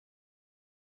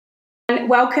everyone.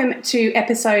 Welcome to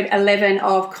episode 11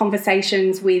 of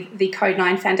Conversations with the Code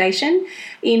 9 Foundation.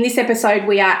 In this episode,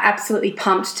 we are absolutely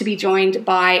pumped to be joined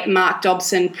by Mark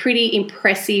Dobson. Pretty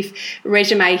impressive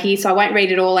resume here, so I won't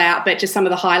read it all out, but just some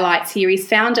of the highlights here. He's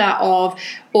founder of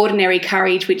Ordinary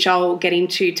Courage, which I'll get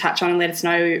into, touch on and let us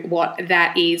know what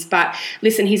that is. But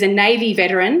listen, he's a Navy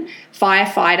veteran,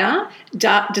 firefighter,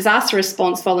 disaster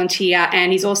response volunteer,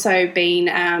 and he's also been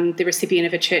the recipient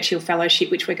of a Churchill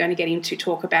Fellowship, which we're going to get into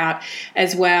talk about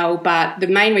as well. But the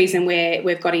main reason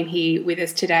we've got him here with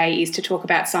us today is to talk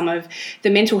about some of the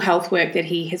mental health work that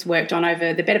he has worked on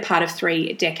over the better part of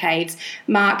 3 decades.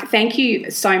 Mark, thank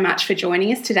you so much for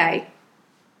joining us today.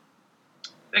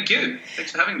 Thank you.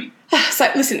 Thanks for having me. So,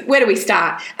 listen, where do we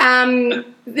start?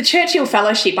 The Churchill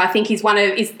Fellowship, I think,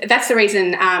 that's the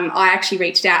reason I actually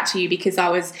reached out to you, because I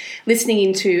was listening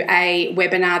into a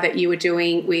webinar that you were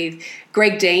doing with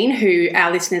Greg Dean, who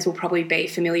our listeners will probably be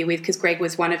familiar with, because Greg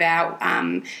was one of our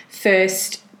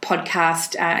first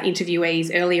podcast interviewees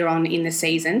earlier on in the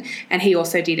season, and he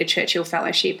also did a Churchill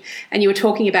Fellowship. And you were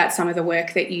talking about some of the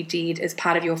work that you did as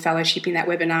part of your fellowship in that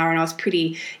webinar, and I was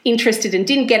pretty interested and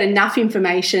didn't get enough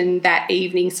information that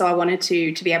evening, so I wanted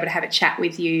to be able to have a chat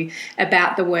with you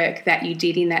about the work that you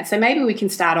did in that. So maybe we can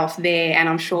start off there, and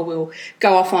I'm sure we'll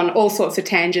go off on all sorts of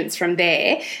tangents from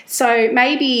there. So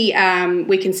maybe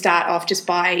we can start off just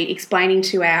by explaining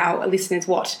to our listeners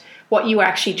what you were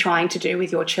actually trying to do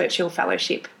with your Churchill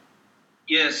Fellowship.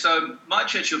 Yeah, so my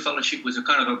Churchill Fellowship was a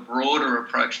kind of a broader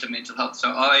approach to mental health. So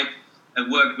I have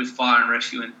worked with fire and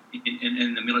rescue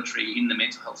in the military in the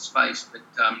mental health space. But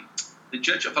the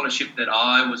Churchill Fellowship that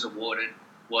I was awarded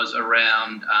was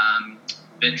around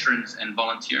veterans and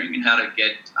volunteering, and how to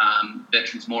get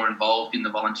veterans more involved in the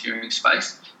volunteering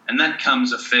space. And that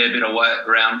comes a fair bit away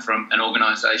around from an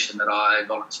organisation that I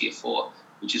volunteer for,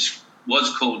 which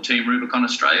was called Team Rubicon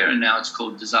Australia, and now it's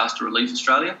called Disaster Relief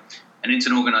Australia. And it's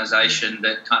an organisation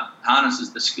that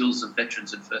harnesses the skills of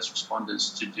veterans and first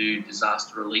responders to do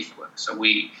disaster relief work. So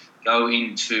we go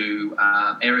into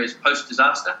areas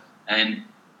post-disaster and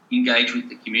engage with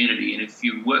the community. And if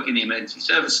you work in the emergency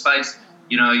service space,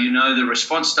 you know the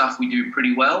response stuff we do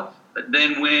pretty well. But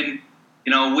then when,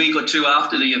 a week or two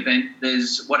after the event,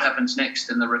 there's what happens next.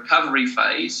 And the recovery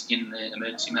phase in the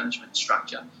emergency management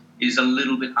structure is a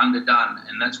little bit underdone,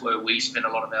 and that's where we spend a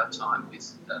lot of our time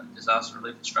with Disaster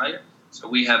Relief Australia. So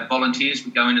we have volunteers,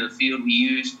 we go into the field, we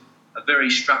use a very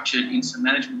structured incident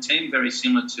management team, very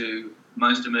similar to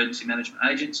most emergency management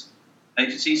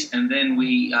agencies, and then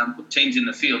we put teams in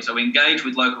the field. So we engage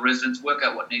with local residents, work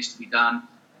out what needs to be done,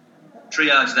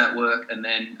 triage that work, and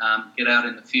then get out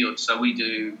in the field. So we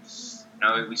do,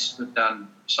 we've done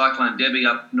Cyclone Debbie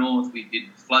up north, we did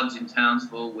floods in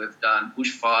Townsville, we've done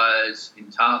bushfires in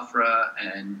Tafra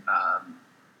and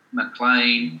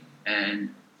Maclean,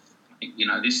 and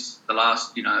the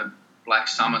last black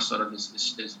summer sort of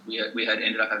we had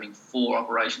ended up having 4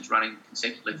 operations running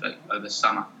consecutively over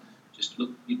summer. Just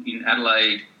look in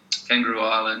Adelaide, Kangaroo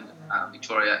Island,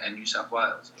 Victoria, and New South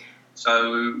Wales.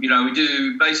 So we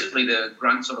do basically the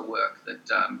grunt sort of work that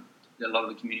a lot of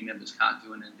the community members can't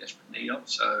do and in desperate need of.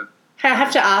 So I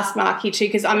have to ask Mark here too,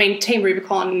 because Team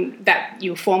Rubicon, that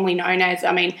you were formerly known as,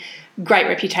 great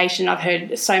reputation. I've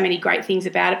heard so many great things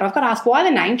about it, but I've got to ask, why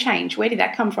the name change? Where did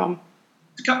that come from?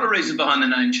 There's a couple of reasons behind the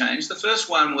name change. The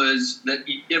first one was that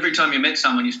every time you met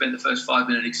someone, you spent the first 5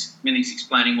 minutes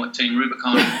explaining what Team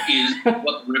Rubicon is,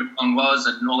 what the Rubicon was,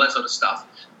 and all that sort of stuff.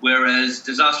 Whereas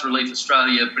Disaster Relief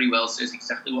Australia pretty well says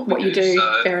exactly what we do.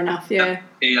 So fair enough, yeah. That's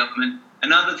the key element.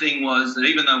 Another thing was that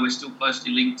even though we're still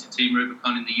closely linked to Team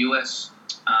Rubicon in the US,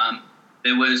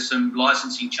 there were some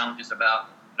licensing challenges about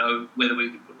whether we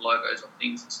could put logos on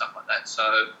things and stuff like that.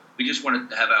 So we just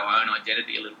wanted to have our own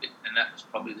identity a little bit, and that was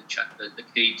probably the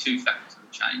key 2 factors of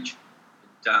the change.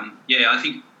 But, I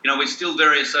think we're still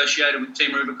very associated with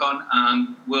Team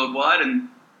Rubicon worldwide, and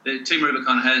the Team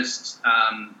Rubicon has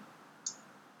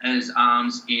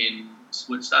arms in.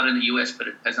 It started in the US, but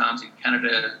it has arms in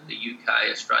Canada, the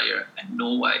UK, Australia, and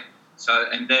Norway. So,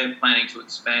 and they're planning to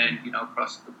expand,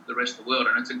 across the rest of the world.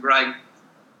 And it's a great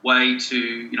way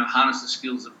to, harness the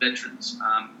skills of veterans.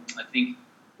 I think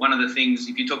one of the things,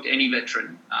 if you talk to any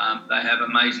veteran, they have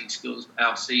amazing skills.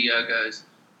 Our CEO goes,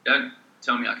 "Don't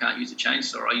tell me I can't use a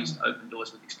chainsaw. I used to open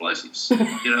doors with explosives." They've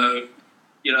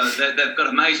got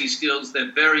amazing skills.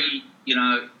 They're very,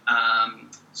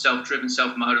 self-driven,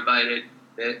 self-motivated.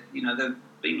 They've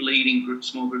been leading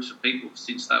small groups of people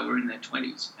since they were in their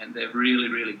 20s, and they're really,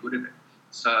 really good at it.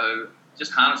 So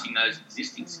just harnessing those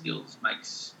existing skills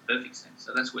makes perfect sense.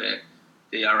 So that's where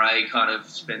DRA kind of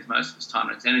spends most of its time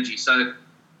and its energy. So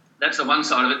that's the one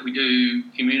side of it. We do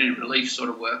community relief sort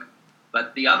of work.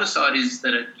 But the other side is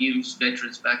that it gives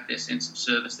veterans back their sense of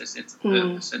service, their sense of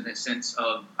purpose, and their sense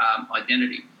of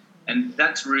identity. And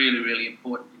that's really, really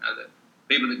important. The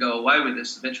people that go away with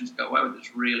this, the veterans that go away with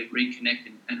this, really reconnect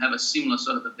and have a similar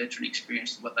sort of a veteran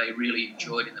experience to what they really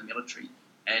enjoyed in the military.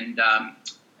 And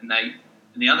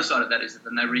the other side of that is that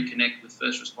then they reconnect with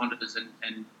first responders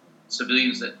and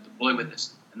civilians that deploy with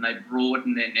us, and they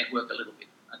broaden their network a little bit.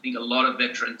 I think a lot of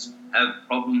veterans have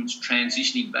problems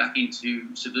transitioning back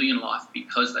into civilian life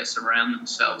because they surround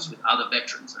themselves with other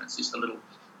veterans, and it's just a little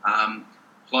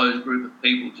closed group of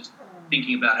people just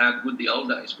thinking about how good the old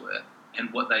days were,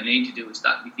 and what they need to do is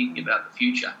start to be thinking about the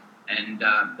future, and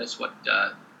that's what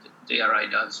DRA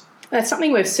does. That's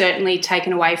something we've certainly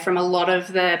taken away from a lot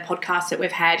of the podcasts that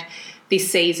we've had this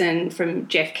season, from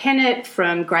Jeff Kennett,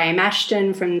 from Graham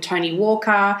Ashton, from Tony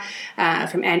Walker,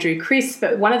 from Andrew Chris.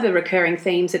 But one of the recurring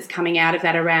themes that's coming out of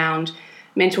that around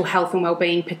mental health and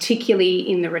wellbeing, particularly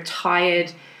in the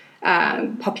retired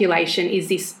population, is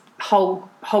this whole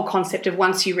concept of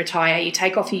once you retire, you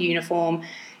take off your uniform,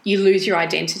 you lose your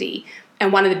identity.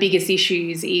 And one of the biggest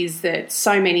issues is that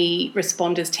so many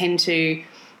responders tend to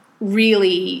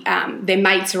really, their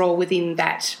mates are all within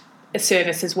that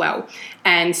service as well.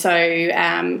 And so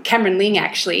Cameron Ling,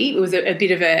 actually, it was a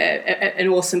bit of an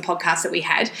awesome podcast that we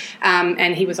had,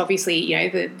 and he was obviously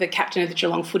the captain of the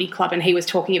Geelong Footy Club, and he was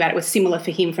talking about it was similar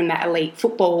for him from that elite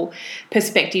football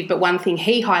perspective. But one thing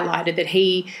he highlighted that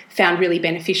he found really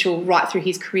beneficial right through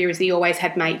his career is he always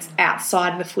had mates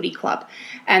outside of the footy club,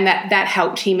 and that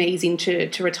helped him ease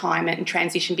into retirement and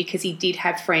transition, because he did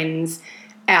have friends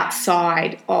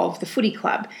outside of the footy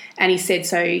club. And he said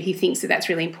so he thinks that that's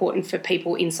really important for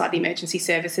people inside the emergency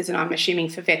services, and I'm assuming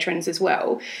for veterans as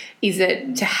well, is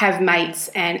that to have mates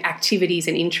and activities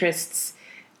and interests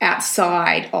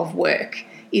outside of work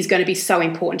is going to be so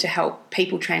important to help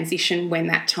people transition when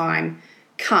that time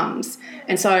comes.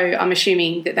 And so I'm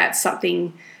assuming that that's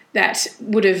something that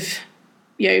would have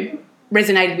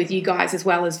resonated with you guys as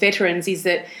well as veterans, is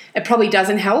that it probably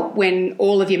doesn't help when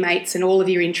all of your mates and all of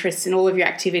your interests and all of your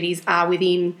activities are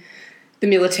within the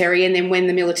military, and then when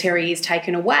the military is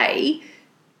taken away,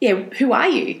 who are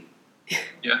you?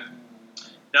 Yeah.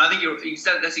 No, I think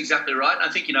that's exactly right. I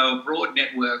think, a broad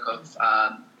network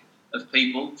of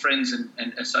people, friends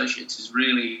and associates is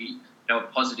really, a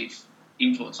positive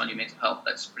influence on your mental health.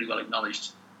 That's pretty well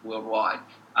acknowledged worldwide.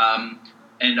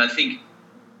 And I think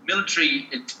military,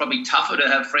 it's probably tougher to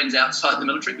have friends outside the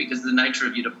military because of the nature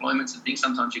of your deployments and things.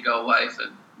 Sometimes you go away for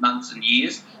months and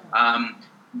years,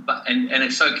 but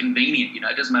it's so convenient.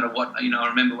 It doesn't matter what. I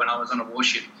remember when I was on a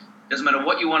warship, it doesn't matter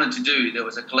what you wanted to do. There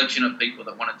was a collection of people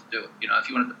that wanted to do it. If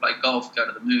you wanted to play golf, go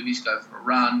to the movies, go for a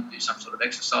run, do some sort of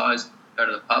exercise, go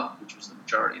to the pub, which was the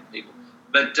majority of people.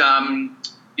 But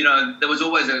there was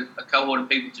always a cohort of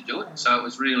people to do it. So it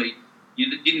was really,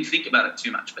 you didn't think about it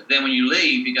too much. But then when you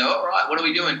leave, you go, all right, what are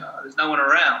we doing? Oh, there's no one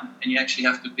around. And you actually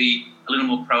have to be a little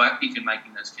more proactive in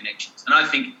making those connections. And I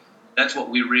think that's what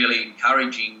we're really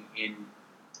encouraging in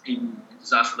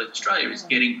Disaster Relief Australia, is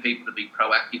getting people to be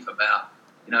proactive about,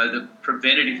 the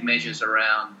preventative measures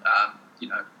around,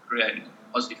 creating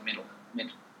positive mental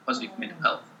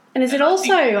health. And is it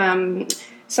also,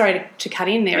 sorry to cut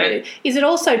in there, is it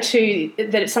also too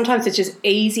that sometimes it's just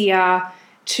easier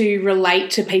to relate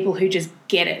to people who just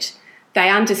get it? They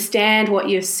understand what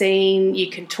you've seen. You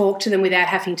can talk to them without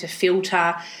having to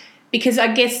filter. Because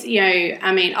I guess,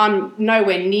 I'm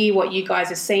nowhere near what you guys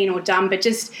have seen or done, but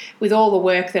just with all the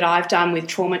work that I've done with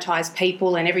traumatised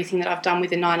people and everything that I've done with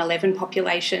the 9/11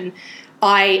 population,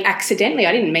 I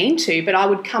didn't mean to, but I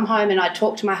would come home and I'd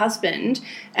talk to my husband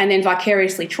and then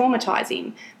vicariously traumatise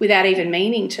him without even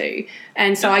meaning to.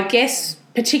 And so I guess,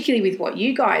 particularly with what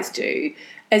you guys do,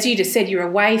 as you just said, you're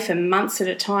away for months at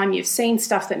a time, you've seen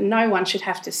stuff that no one should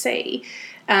have to see.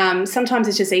 Sometimes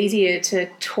it's just easier to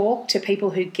talk to people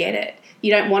who get it.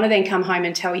 You don't want to then come home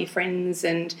and tell your friends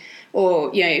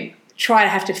or try to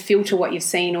have to filter what you've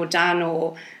seen or done.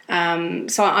 Or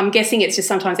so I'm guessing it's just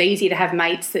sometimes easier to have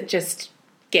mates that just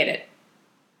get it.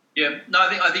 Yeah, no,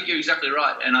 I think you're exactly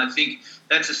right, and I think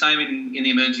that's the same in the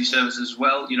emergency service as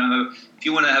well. If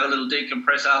you want to have a little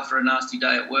decompress after a nasty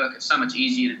day at work, it's so much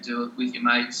easier to do it with your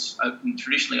mates,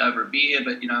 traditionally over a beer,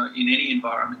 but in any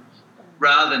environment,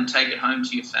 rather than take it home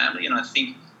to your family. And I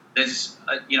think there's,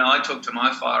 I talk to my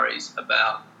fireys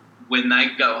about when they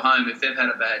go home, if they've had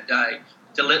a bad day,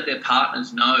 to let their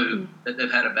partners know that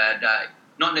they've had a bad day,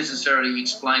 not necessarily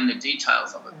explain the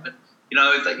details of it, but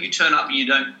if you turn up and you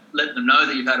don't let them know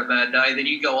that you've had a bad day, then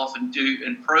you go off and do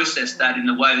and process that in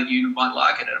the way that you might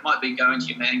like it. And it might be going to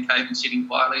your man cave and sitting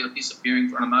quietly, or disappearing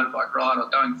for a motorbike ride, or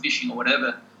going fishing or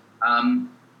whatever.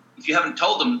 If you haven't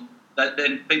told them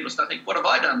then people start thinking, what have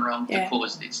I done wrong to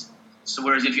cause this? So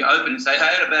whereas if you open and say, hey, I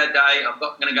had a bad day, I'm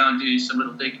going to go and do some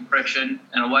little decompression,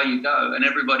 and away you go, and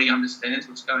everybody understands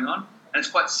what's going on. And it's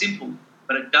quite simple,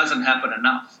 but it doesn't happen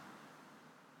enough.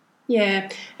 Yeah,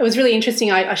 it was really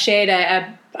interesting. I shared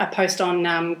a post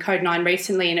on Code 9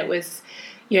 recently, and it was,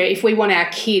 if we want our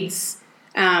kids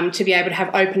to be able to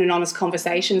have open and honest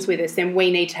conversations with us, then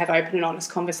we need to have open and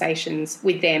honest conversations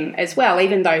with them as well,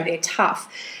 even though they're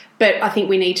tough. But I think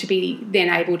we need to be then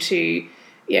able to,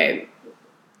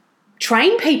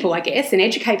 train people, I guess, and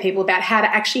educate people about how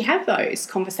to actually have those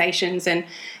conversations. And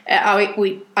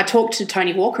I talked to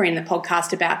Tony Walker in the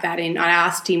podcast about that, and I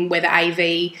asked him whether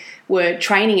AV were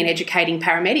training and educating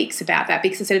paramedics about that,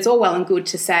 because I said it's all well and good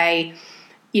to say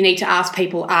you need to ask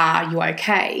people, are you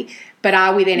okay? But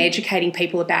are we then educating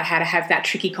people about how to have that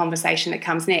tricky conversation that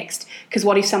comes next? Because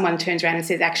what if someone turns around and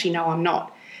says, actually, no, I'm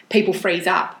not? People freeze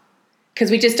up, because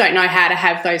we just don't know how to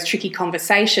have those tricky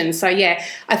conversations. So,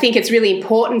 I think it's really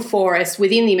important for us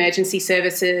within the emergency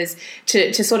services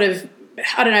to sort of,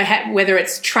 I don't know whether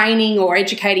it's training or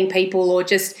educating people or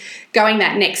just going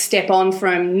that next step on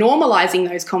from normalising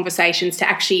those conversations to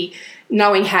actually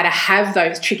knowing how to have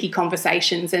those tricky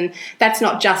conversations. And that's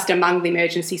not just among the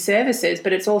emergency services,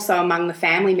 but it's also among the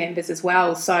family members as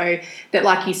well. So that,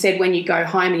 like you said, when you go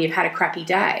home and you've had a crappy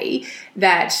day,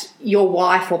 that your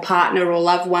wife or partner or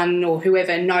loved one or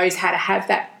whoever knows how to have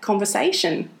that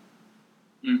conversation.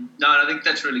 No, I think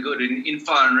that's really good. In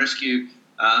Fire and Rescue,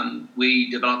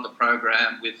 we developed a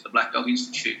program with the Black Dog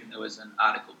Institute, and there was an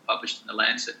article published in The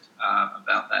Lancet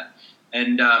about that.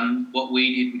 And what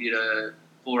we did a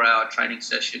 4-hour training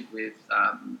session with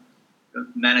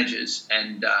managers,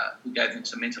 and we gave them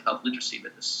some mental health literacy,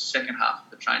 but the second half of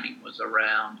the training was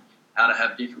around how to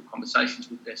have difficult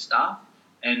conversations with their staff.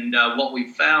 And what we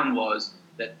found was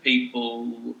that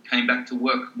people came back to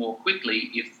work more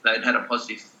quickly if they'd had a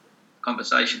positive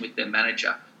conversation with their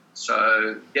manager.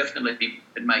 So definitely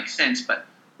it makes sense. But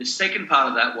the second part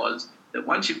of that was that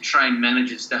once you've trained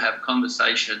managers to have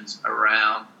conversations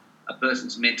around a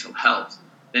person's mental health,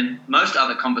 then most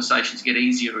other conversations get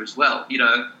easier as well,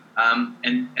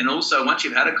 and also once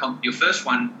you've had your first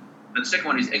one, the second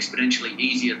one is exponentially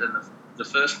easier than the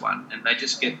first one, and they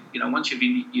just get, once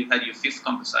you've had your fifth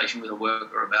conversation with a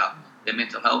worker about their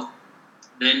mental health,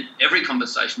 then every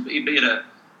conversation, be it a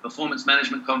performance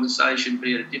management conversation,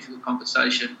 be it a difficult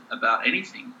conversation about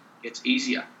anything, gets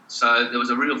easier. So there was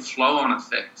a real flow-on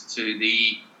effect to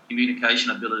the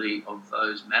communication ability of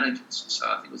those managers. So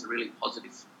I think it was a really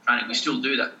positive training. We still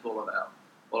do that with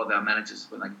all of our managers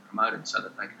when they get promoted, so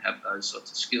that they can have those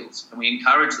sorts of skills, and we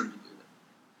encourage them to do that.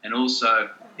 And also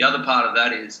the other part of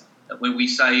that is that when we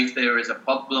say if there is a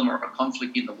problem or a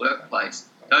conflict in the workplace,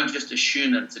 don't just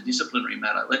assume that it's a disciplinary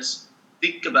matter. Let's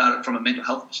think about it from a mental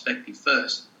health perspective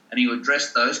first, and you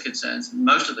address those concerns. And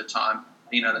most of the time,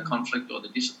 the conflict or the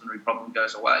disciplinary problem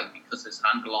goes away because there's an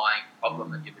underlying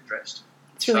problem that you've addressed.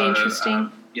 It's really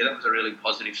interesting. That was a really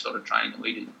positive sort of training that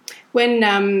we did. When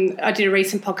I did a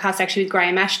recent podcast actually with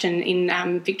Graham Ashton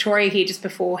in Victoria here just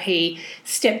before he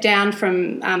stepped down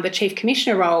from the Chief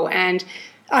Commissioner role, and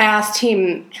I asked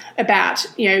him about,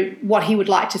 what he would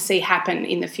like to see happen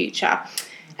in the future.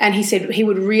 And he said he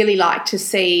would really like to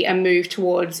see a move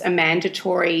towards a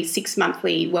mandatory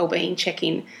 6-monthly wellbeing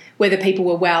check-in, whether people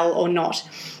were well or not.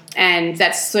 And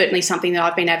that's certainly something that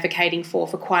I've been advocating for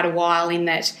quite a while, in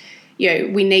that,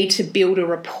 we need to build a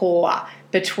rapport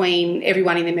between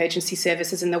everyone in the emergency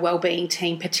services and the wellbeing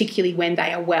team, particularly when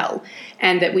they are well,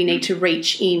 and that we need to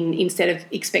reach in instead of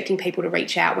expecting people to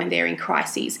reach out when they're in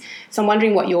crises. So I'm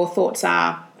wondering what your thoughts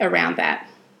are around that.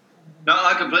 No,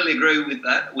 I completely agree with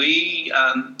that. We,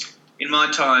 in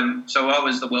my time, so I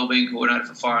was the Wellbeing Coordinator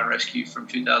for Fire and Rescue from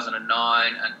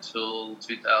 2009 until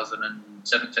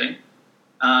 2017.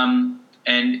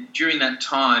 And during that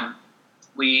time,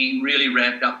 we really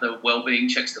ramped up the wellbeing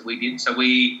checks that we did. So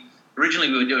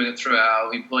originally we were doing it through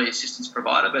our employee assistance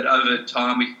provider, but over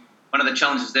time, one of the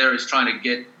challenges there is trying to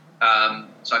get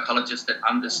psychologists that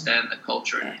understand the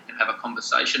culture and can have a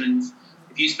conversation. And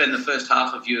if you spend the first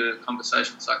half of your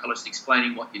conversation with psychologists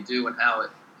explaining what you do and how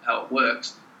it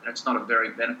works, then it's not a very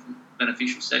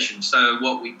beneficial session. So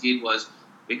what we did was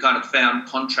we kind of found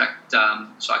contract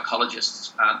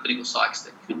psychologists, clinical psychs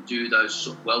that could do those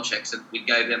sort of well checks, and we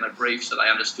gave them a brief so they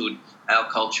understood our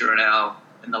culture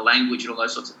and the language and all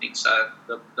those sorts of things. So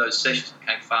those sessions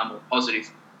became far more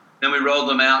positive. Then we rolled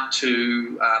them out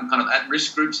to kind of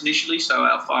at-risk groups initially, so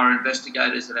our fire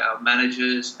investigators and our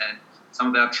managers and some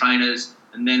of our trainers,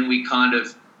 and then we kind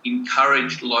of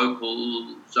encouraged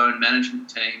local zone management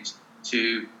teams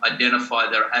to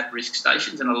identify their at-risk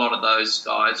stations, and a lot of those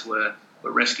guys were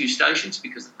were rescue stations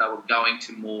because they were going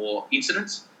to more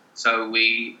incidents. So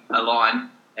we aligned,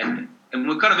 and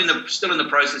we're kind of still in the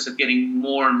process of getting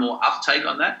more and more uptake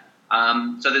on that.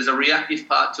 So there's a reactive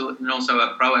part to it and also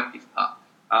a proactive part.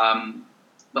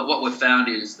 But what we've found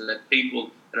is that people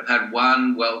that have had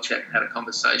one well check and had a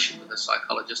conversation with a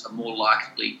psychologist are more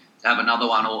likely to have another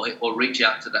one or reach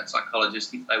out to that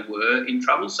psychologist if they were in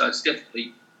trouble. So it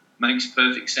definitely makes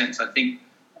perfect sense. I think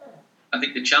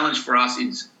the challenge for us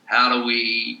is how do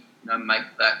we make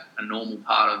that a normal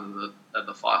part of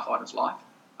a firefighter's life,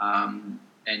 I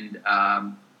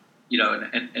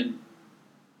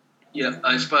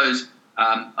suppose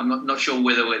I'm not sure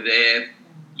whether we're there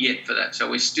yet for that. So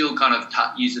we still kind of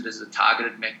use it as a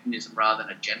targeted mechanism rather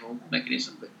than a general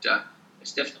mechanism, but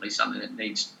it's definitely something that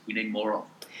we need more of.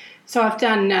 So I've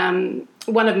done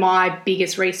one of my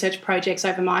biggest research projects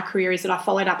over my career is that I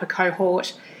followed up a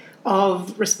cohort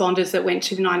of responders that went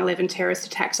to the 9/11 terrorist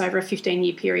attacks over a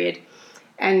 15-year period,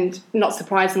 and not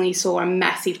surprisingly saw a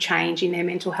massive change in their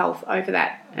mental health over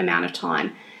that amount of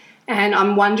time. And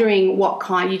I'm wondering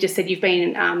you just said you've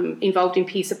been involved in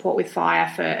peer support with fire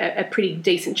for a pretty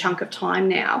decent chunk of time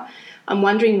now. I'm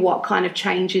wondering what kind of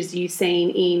changes you've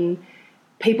seen in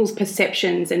people's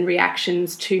perceptions and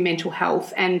reactions to mental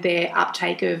health and their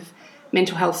uptake of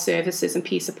mental health services and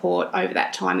peer support over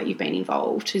that time that you've been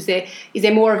involved. Is there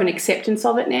more of an acceptance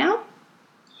of it now?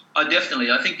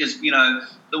 Definitely. I think there's,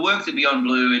 the work that Beyond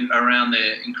Blue around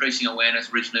the increasing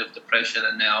awareness originally of depression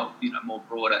and now, more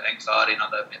broader anxiety and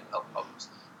other mental health problems,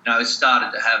 has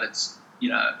started to have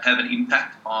an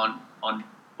impact on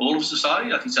all of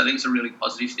society. I think it's a really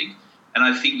positive thing. And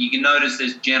I think you can notice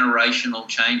there's generational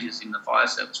changes in the fire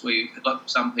service where you've got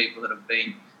some people that have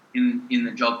been in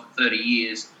the job for 30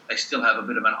 years, they still have a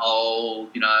bit of an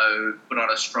old, put on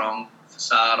a strong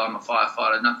facade, I'm a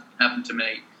firefighter, nothing can happen to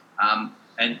me.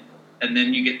 And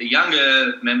then you get the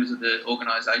younger members of the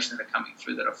organisation that are coming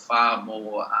through that are far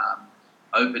more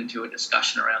open to a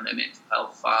discussion around their mental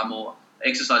health,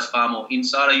 exercise far more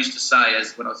insight. I used to say,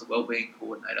 when I was a Wellbeing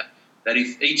Coordinator, that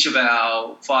if each of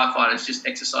our firefighters just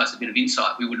exercised a bit of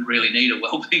insight, we wouldn't really need a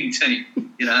wellbeing team,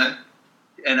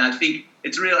 And I think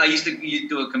it's real. I used to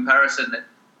do a comparison that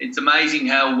it's amazing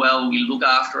how well we look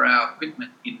after our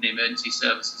equipment in the emergency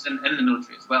services and the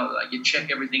military as well. Like you check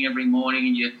everything every morning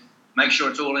and you make sure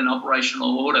it's all in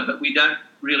operational order, but we don't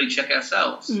really check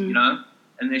ourselves, And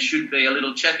there should be a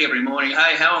little check every morning.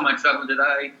 Hey, how am I travelling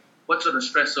today? What sort of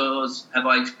stressors have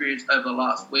I experienced over the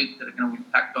last week that are going to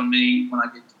impact on me when I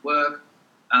get to work?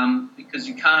 Because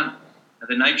you can't,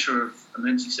 the nature of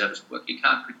emergency service work, you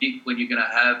can't predict when you're going to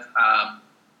have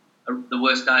the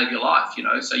worst day of your life,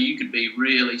 So you could be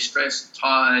really stressed,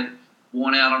 tired,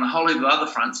 worn out on a whole heap of other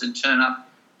fronts and turn up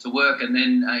to work and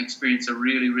then experience a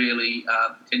really, really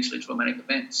potentially traumatic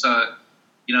event. So,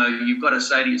 you've got to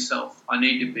say to yourself, I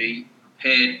need to be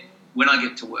prepared when I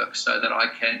get to work so that I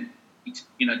can,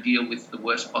 deal with the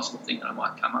worst possible thing that I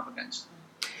might come up against.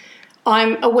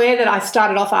 I'm aware that I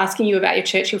started off asking you about your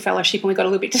Churchill Fellowship and we got a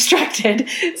little bit distracted.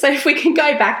 So if we can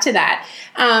go back to that.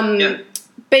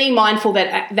 Being mindful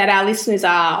that our listeners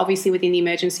are obviously within the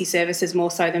emergency services more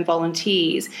so than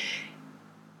volunteers,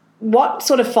 what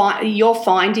sort of your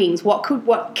findings,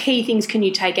 what key things can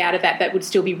you take out of that would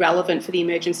still be relevant for the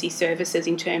emergency services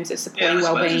in terms of supporting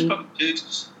wellbeing? There's probably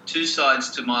two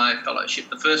sides to my fellowship.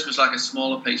 The first was like a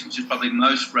smaller piece, which is probably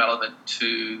most relevant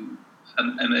to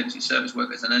emergency service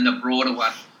workers, and then the broader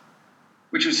one,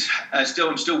 which was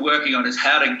I'm still working on, is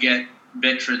how to get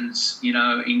veterans,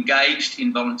 engaged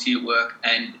in volunteer work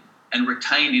and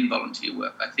retained in volunteer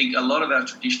work. I think a lot of our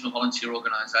traditional volunteer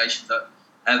organisations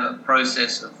have a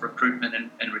process of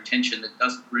recruitment and retention that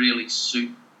doesn't really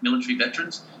suit military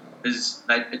veterans because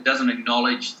it doesn't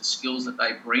acknowledge the skills that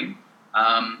they bring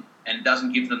and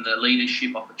doesn't give them the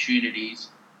leadership opportunities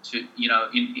to,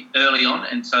 early on,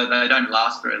 and so they don't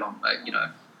last very long.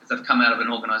 Because they've come out of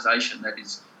an organisation that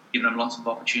is giving them lots of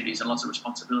opportunities and lots of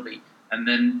responsibility, and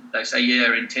then they say,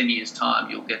 in 10 years' time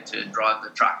you'll get to drive the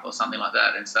truck or something like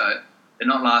that, and so they're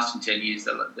not lasting 10 years.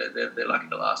 They're lucky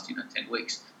to last 10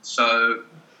 weeks. So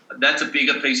that's a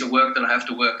bigger piece of work that I have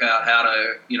to work out how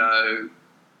to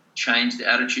change the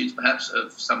attitudes perhaps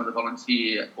of some of the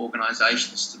volunteer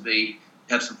organisations to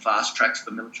have some fast tracks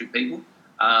for military people.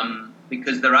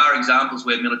 Because there are examples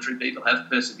where military people have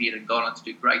persevered and gone on to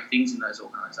do great things in those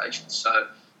organisations.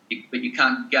 But you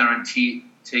can't guarantee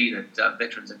that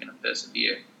veterans are going to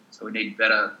persevere. So we need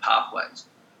better pathways.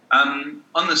 On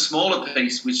the smaller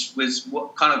piece, which was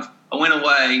what I went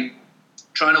away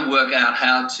trying to work out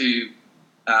how to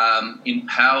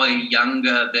empower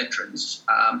younger veterans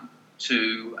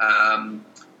to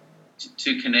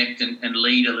to connect and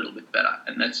lead a little bit better.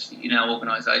 And that's in our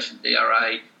organisation,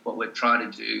 DRA, what we're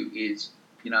trying to do is,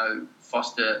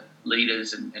 foster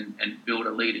leaders and build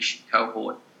a leadership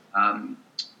cohort.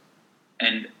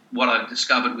 And what I've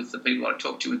discovered with the people I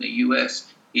talk to in the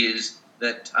US is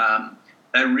that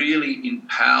they really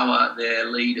empower their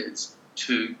leaders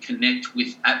to connect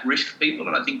with at-risk people,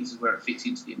 and I think this is where it fits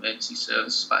into the emergency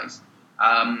service space.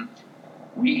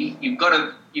 You've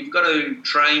got to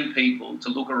train people to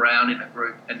look around in a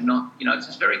group and not, it's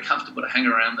just very comfortable to hang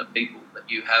around the people that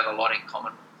you have a lot in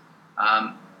common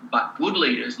with. But good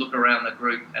leaders look around the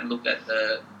group and look at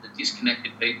the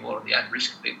disconnected people or the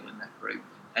at-risk people in that group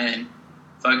and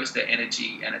focus their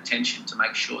energy and attention to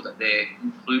make sure that they're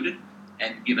included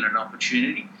and given an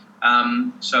opportunity.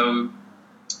 So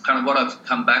kind of what I've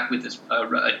come back with is I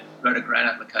wrote a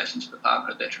grant application to the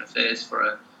Department of Veteran Affairs for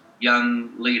a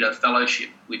Young Leader Fellowship,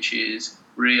 which is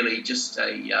really just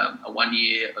a 1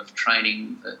 year of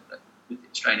training with the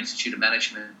Australian Institute of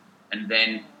Management, and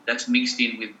then that's mixed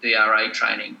in with DRA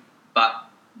training, but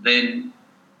then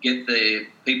get the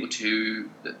people to,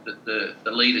 the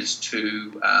leaders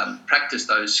to practice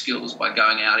those skills by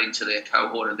going out into their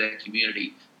cohort of their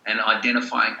community and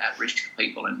identifying at-risk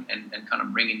people and kind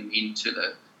of bringing them into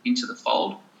the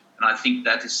fold. And I think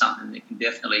that is something that we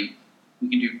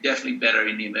can do definitely better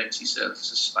in the emergency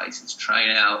services space, is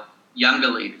train our younger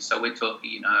leaders. So we're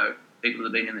talking, people that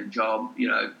have been in the job,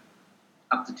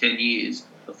 up to 10 years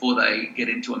before they get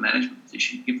into a management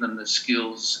position, give them the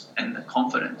skills and the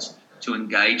confidence to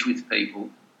engage with people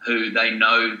who they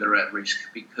know they're at risk,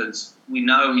 because we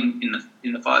know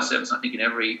in the fire service, I think in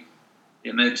every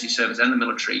emergency service and the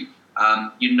military,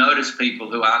 you notice people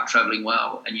who aren't travelling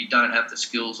well and you don't have the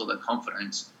skills or the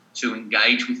confidence to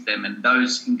engage with them, and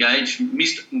those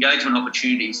missed engagement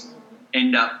opportunities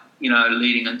end up,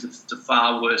 leading into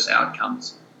far worse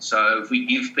outcomes. So if we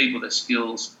give people the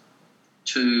skills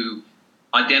to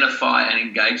identify and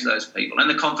engage those people, and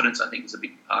the confidence, I think, is a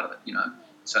big part of it,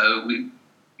 So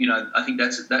I think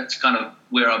that's kind of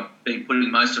where I've been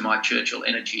putting most of my Churchill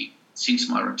energy since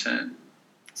my return.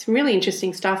 Some really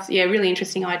interesting stuff. Yeah, really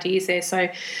interesting ideas there. So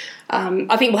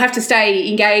I think we'll have to stay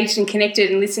engaged and connected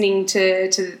and listening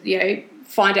to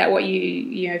find out what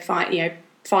you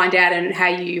find out and how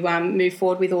you move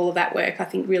forward with all of that work. I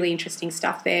think really interesting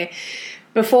stuff there.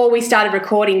 Before we started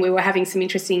recording, we were having some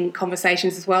interesting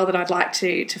conversations as well that I'd like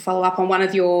to follow up on. One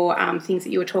of your things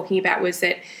that you were talking about was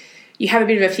that you have a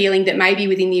bit of a feeling that maybe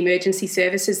within the emergency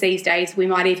services these days we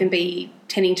might even be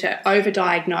tending to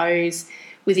overdiagnose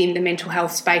within the mental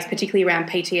health space, particularly around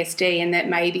PTSD, and that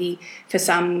maybe for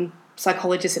some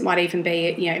psychologists it might even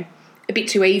be, a bit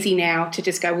too easy now to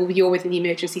just go, well, you're within the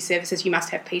emergency services, you must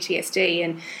have PTSD.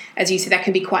 And as you said, that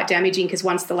can be quite damaging because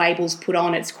once the label's put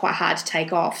on, it's quite hard to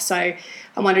take off. So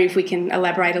I'm wondering if we can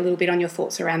elaborate a little bit on your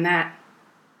thoughts around that.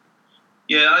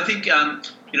 Yeah, I think,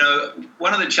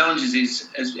 one of the challenges is,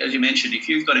 as you mentioned, if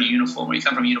you've got a uniform or you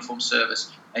come from a uniform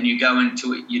service and you go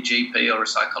into your GP or a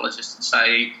psychologist and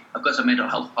say, I've got some mental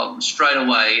health problems, straight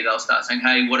away they'll start saying,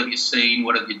 hey, what have you seen,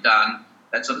 what have you done,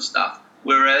 that sort of stuff.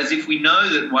 Whereas if we know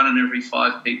that 1 in every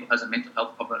 5 people has a mental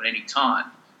health problem at any time,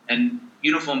 and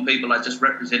uniformed people are just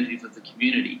representative of the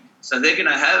community, so they're going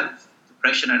to have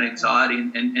depression and anxiety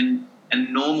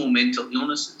and normal mental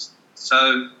illnesses.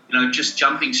 So, just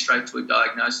jumping straight to a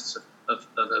diagnosis of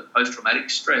a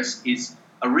post-traumatic stress is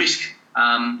a risk.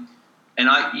 And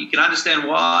you can understand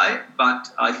why,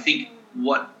 but I think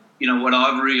what we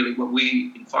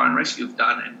in Fire and Rescue have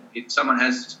done, and if someone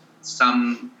has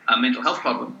some mental health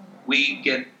problem, we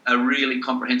get a really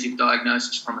comprehensive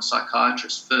diagnosis from a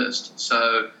psychiatrist first.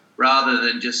 So rather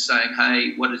than just saying,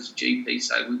 hey, what does the GP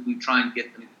say, we try and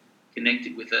get them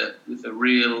connected with a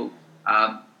real,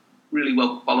 really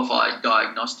well qualified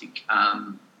diagnostic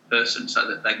person so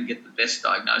that they can get the best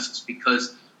diagnosis.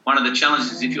 Because one of the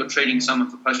challenges is if you're treating someone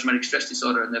for post-traumatic stress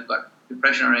disorder and they've got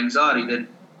depression or anxiety, then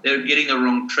they're getting the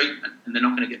wrong treatment and they're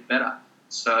not going to get better.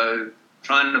 So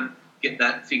trying to get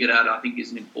that figured out, I think,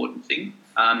 is an important thing.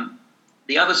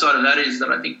 The other side of that is that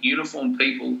I think uniformed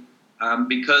people,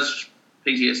 because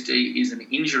PTSD is an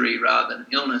injury rather than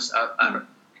an illness, are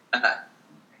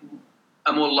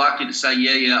more likely to say,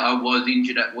 yeah, I was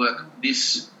injured at work,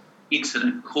 this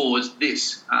incident caused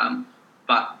this.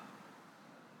 But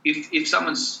if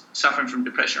someone's suffering from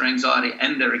depression or anxiety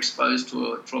and they're exposed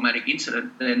to a traumatic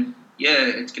incident, then, yeah,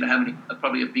 it's going to have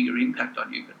probably a bigger impact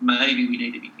on you. But maybe we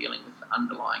need to be dealing with the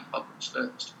underlying problems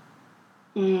first.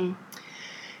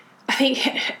 I think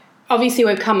obviously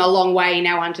we've come a long way in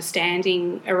our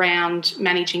understanding around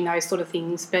managing those sort of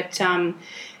things, but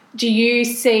do you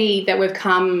see that we've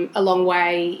come a long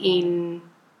way in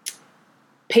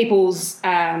people's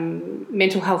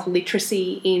mental health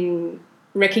literacy in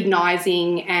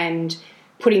recognising and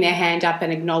putting their hand up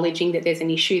and acknowledging that there's an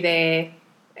issue there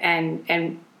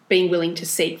and being willing to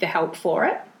seek the help for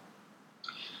it?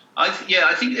 I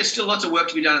think there's still lots of work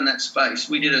to be done in that space.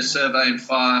 We did a survey in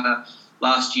fire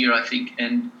last year, I think,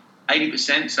 and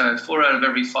 80%, so 4 out of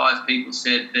every 5 people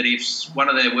said that if one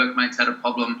of their workmates had a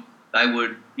problem, they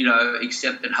would,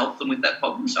 accept and help them with that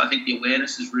problem. So I think the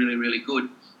awareness is really, really good.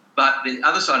 But the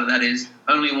other side of that is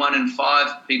only 1 in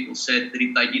 5 people said that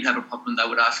if they did have a problem, they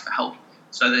would ask for help.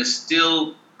 So there's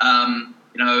still,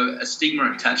 a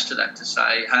stigma attached to that to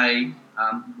say, hey,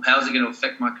 how's it going to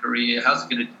affect my career? How's it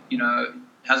going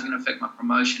to affect my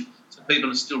promotion? So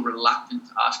people are still reluctant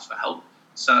to ask for help.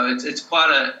 So it's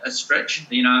quite a stretch,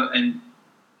 and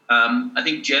I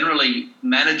think generally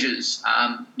managers,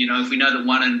 if we know that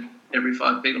 1 in every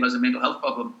 5 people has a mental health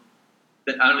problem,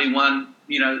 that only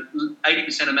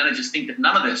 80% of managers think that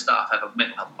none of their staff have a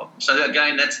mental health problem. So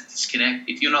again, that's a disconnect.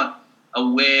 If you're not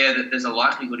aware that there's a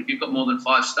likelihood, if you've got more than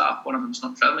 5 staff, one of them's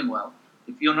not travelling well,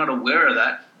 if you're not aware of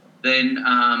that, then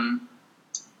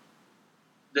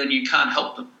you can't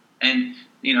help them. And,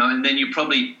 and then you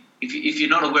probably, if you're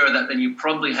not aware of that, then you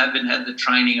probably haven't had the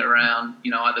training around,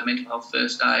 either mental health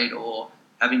first aid or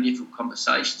having difficult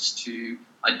conversations to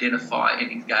identify and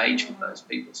engage with those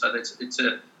people. So it's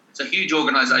a huge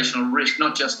organisational risk,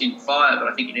 not just in fire, but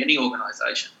I think in any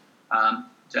organisation,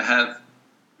 to have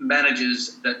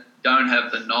managers that don't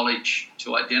have the knowledge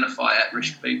to identify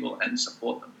at-risk people and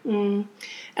support them.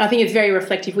 And I think it's very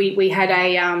reflective. We had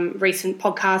a recent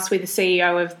podcast with the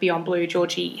CEO of Beyond Blue,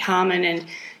 Georgie Harmon, and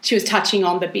she was touching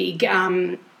on the big,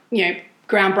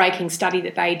 groundbreaking study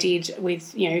that they did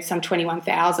with, some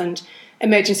 21,000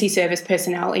 emergency service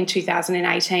personnel in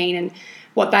 2018. And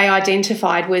what they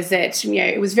identified was that,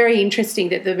 it was very interesting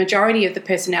that the majority of the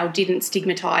personnel didn't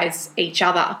stigmatise each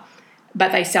other,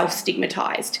 but they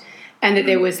self-stigmatised. And that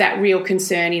there was that real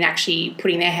concern in actually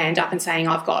putting their hand up and saying,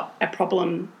 I've got a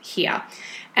problem here.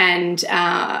 And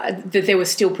that there were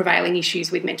still prevailing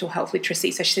issues with mental health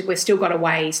literacy. So she said, we've still got a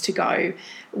ways to go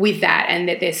with that, and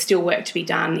that there's still work to be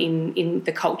done in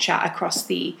the culture across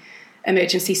the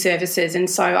emergency services. And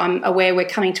so I'm aware we're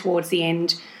coming towards the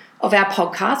end of our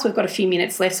podcast. We've got a few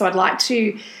minutes left. So I'd like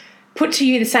to put to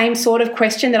you the same sort of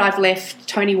question that I've left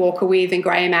Tony Walker with, and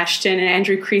Graham Ashton and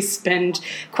Andrew Crisp and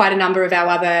quite a number of our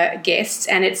other guests.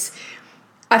 And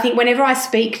I think whenever I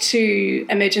speak to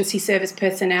emergency service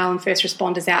personnel and first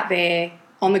responders out there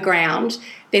on the ground,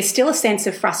 there's still a sense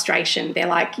of frustration. They're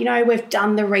like, we've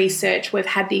done the research, we've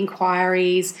had the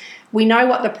inquiries, we know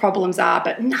what the problems are,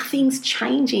 but nothing's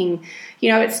changing.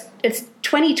 It's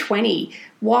 2020.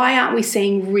 Why aren't we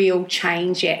seeing real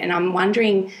change yet? And I'm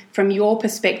wondering, from your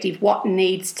perspective, what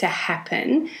needs to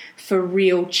happen for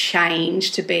real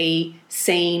change to be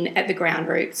seen at the ground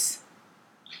roots?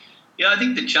 Yeah, I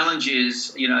think the challenge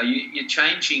is, you're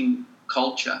changing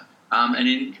culture.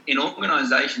 And in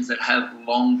organisations that have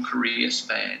long career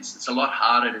spans, it's a lot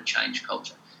harder to change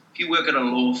culture. If you work at a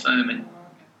law firm and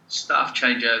staff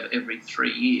change over every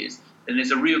 3 years, then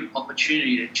there's a real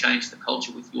opportunity to change the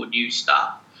culture with your new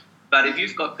staff. But if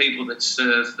you've got people that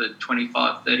serve for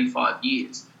 25, 35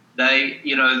 years, they're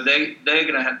going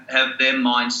to have their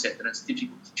mindset that it's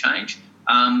difficult to change.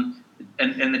 And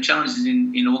the challenges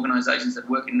in organisations that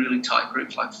work in really tight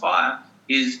groups like fire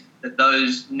is that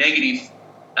those negative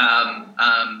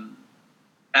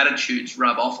attitudes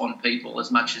rub off on people as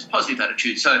much as positive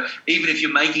attitudes. So even if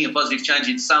you're making a positive change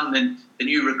in some, then the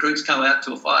new recruits come out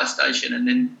to a fire station and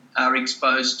then are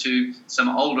exposed to some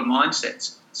older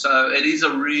mindsets. So it is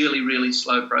a really, really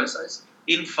slow process.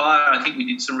 In fire, I think we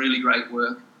did some really great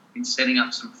work in setting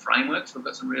up some frameworks. We've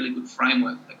got some really good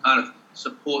framework that kind of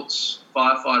supports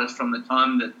firefighters from the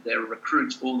time that they're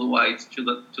recruits all the way to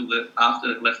the after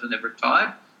they've left and they've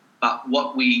retired. But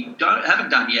what we haven't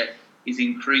done yet is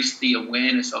increase the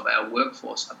awareness of our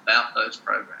workforce about those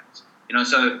programs.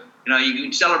 So you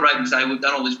can celebrate and say we've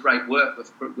done all this great work,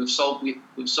 we've solved the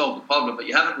problem, but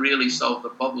you haven't really solved the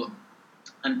problem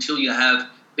until you have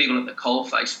people at the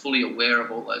coalface fully aware of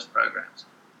all those programs.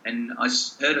 And I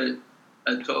heard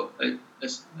a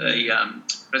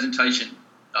presentation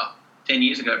 10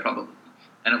 years ago probably,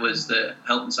 and it was the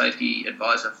health and safety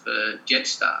advisor for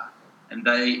Jetstar, and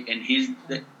their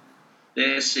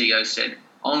CEO said,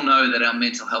 I'll know that our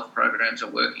mental health programs are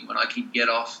working when I can get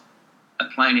off a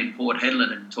plane in Port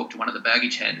Hedland and talk to one of the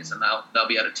baggage handlers, and they'll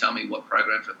be able to tell me what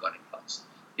programs I've got in place.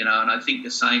 And I think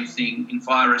the same thing in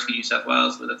Fire Rescue New South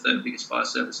Wales. We're the 3rd biggest fire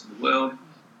service in the world.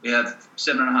 We have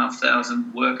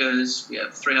 7,500 workers. We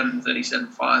have 337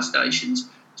 fire stations,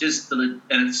 and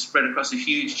it's spread across a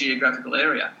huge geographical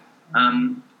area.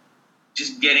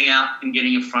 just getting out and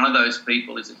getting in front of those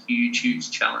people is a huge,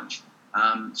 huge challenge.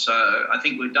 So I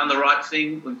think we've done the right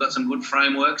thing. We've got some good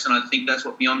frameworks, and I think that's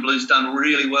what Beyond Blue's done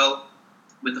really well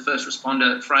with the first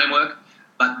responder framework,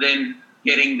 but then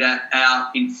getting that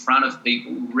out in front of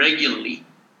people regularly,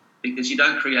 because you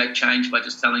don't create change by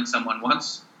just telling someone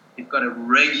once. You've got to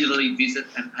regularly visit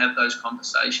and have those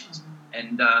conversations.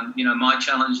 And, my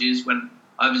challenge is when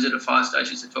I visit a fire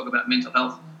station to talk about mental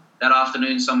health, that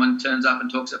afternoon someone turns up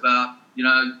and talks about,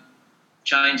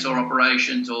 chainsaw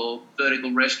operations or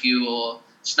vertical rescue or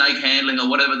snake handling or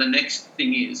whatever the next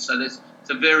thing is. So it's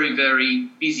a very, very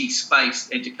busy space,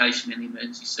 education in the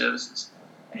emergency services.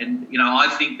 And, I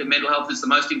think that mental health is the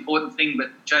most important thing, but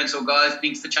the chainsaw guy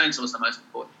thinks the chainsaw is the most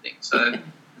important thing. So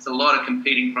there's a lot of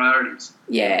competing priorities.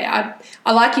 Yeah,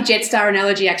 I like your Jetstar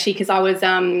analogy, actually, because I was,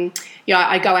 I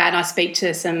go out and I speak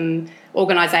to some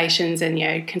organisations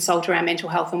and, consult around mental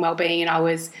health and wellbeing, and I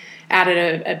was out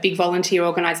at a big volunteer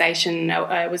organisation.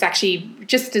 It was actually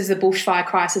just as the bushfire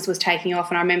crisis was taking off,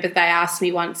 and I remember they asked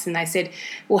me once and they said,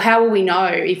 well, how will we know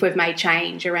if we've made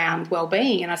change around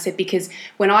wellbeing? And I said, because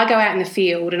when I go out in the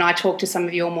field and I talk to some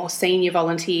of your more senior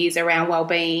volunteers around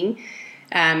wellbeing,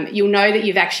 you'll know that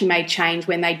you've actually made change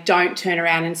when they don't turn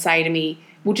around and say to me,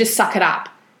 well, just suck it up.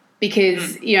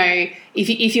 Because,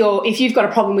 if you've got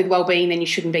a problem with wellbeing, then you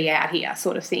shouldn't be out here,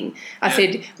 sort of thing. I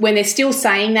said, when they're still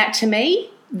saying that to me,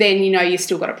 then you've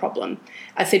still got a problem.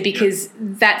 I said, because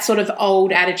that sort of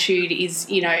old attitude is,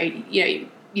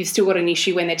 you've still got an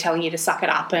issue when they're telling you to suck it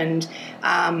up. And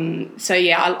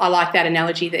I like that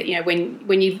analogy that,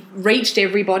 when you've reached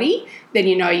everybody, then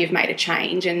you've made a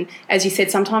change. And as you said,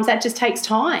 sometimes that just takes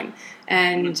time.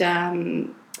 And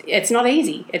it's not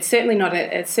easy. It's certainly not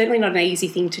an easy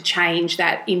thing to change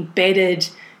that embedded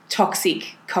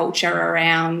toxic culture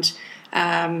around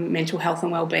mental health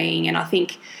and wellbeing. And I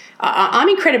think I'm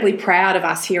incredibly proud of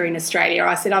us here in Australia.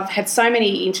 I said I've had so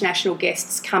many international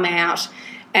guests come out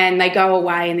and they go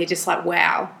away and they're just like,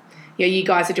 wow, you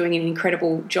guys are doing an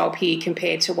incredible job here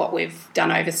compared to what we've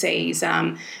done overseas.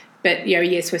 But,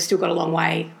 yes, we've still got a long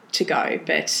way to go.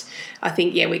 But I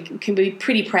think, we can be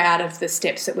pretty proud of the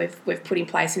steps that we've put in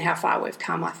place and how far we've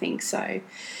come, I think. So,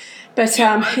 but,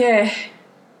 Yeah,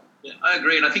 I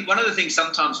agree. And I think one of the things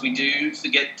sometimes we do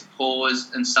forget to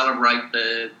pause and celebrate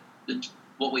the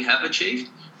what we have achieved.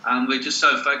 We're just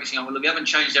so focusing on, we haven't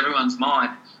changed everyone's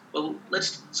mind. Well,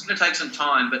 it's going to take some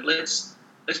time, but let's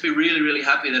be really, really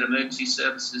happy that emergency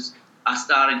services are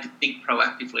starting to think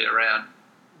proactively around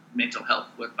mental health,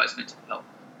 workplace mental health.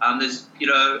 And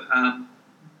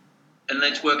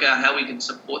let's work out how we can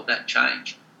support that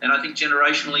change. And I think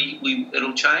generationally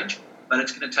it'll change, but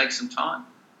it's going to take some time.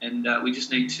 And we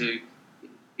just need to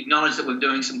acknowledge that we're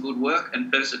doing some good work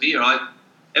and persevere.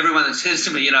 Everyone that says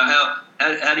to me,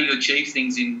 how do you achieve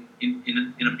things in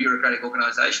a bureaucratic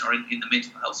organisation or in the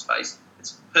mental health space?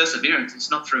 It's perseverance. It's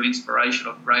not through inspiration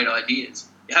or great ideas.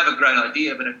 You have a great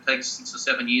idea, but it takes 6 or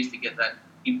 7 years to get that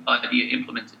idea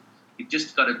implemented. You've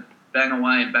just got to bang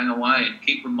away and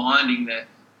keep reminding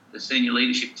the senior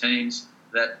leadership teams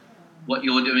that what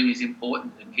you're doing is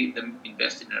important and keep them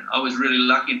invested in it. I was really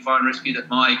lucky in Fire and Rescue that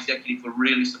my executive were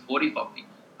really supportive of me.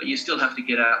 But you still have to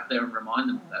get out there and remind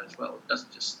them of that as well.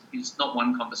 It's not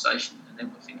one conversation and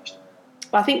then we're finished.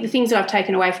 Well, I think the things that I've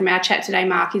taken away from our chat today,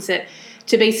 Mark, is that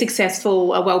to be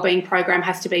successful, a wellbeing program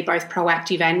has to be both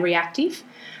proactive and reactive.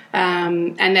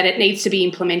 And that it needs to be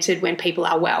implemented when people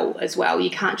are well as well. You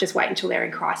can't just wait until they're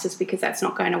in crisis because that's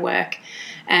not going to work.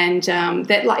 And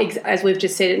that, like as we've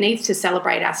just said, it needs to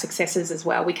celebrate our successes as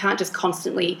well. We can't just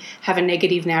constantly have a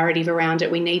negative narrative around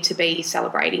it. We need to be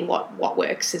celebrating what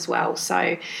works as well.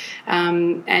 So,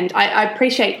 and I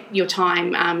appreciate your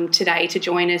time today to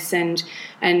join us and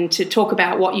to talk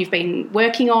about what you've been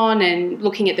working on and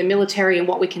looking at the military and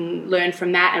what we can learn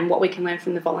from that and what we can learn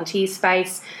from the volunteer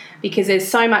space. Because there's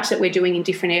so much that we're doing in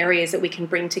different areas that we can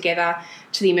bring together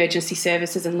to the emergency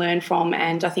services and learn from.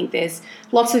 And I think there's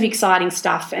lots of exciting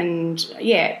stuff. And,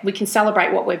 we can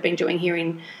celebrate what we've been doing here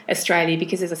in Australia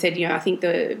because, as I said, I think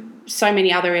so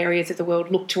many other areas of the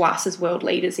world look to us as world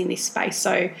leaders in this space.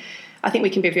 So I think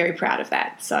we can be very proud of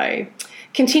that. So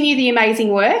continue the amazing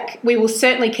work. We will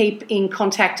certainly keep in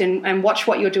contact and watch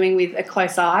what you're doing with a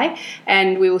close eye.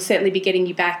 And we will certainly be getting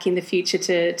you back in the future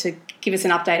to give us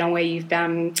an update on where you've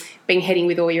been heading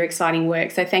with all your exciting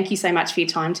work. So thank you so much for your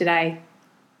time today.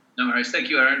 No worries. Thank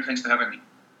you, Erin. Thanks for having me.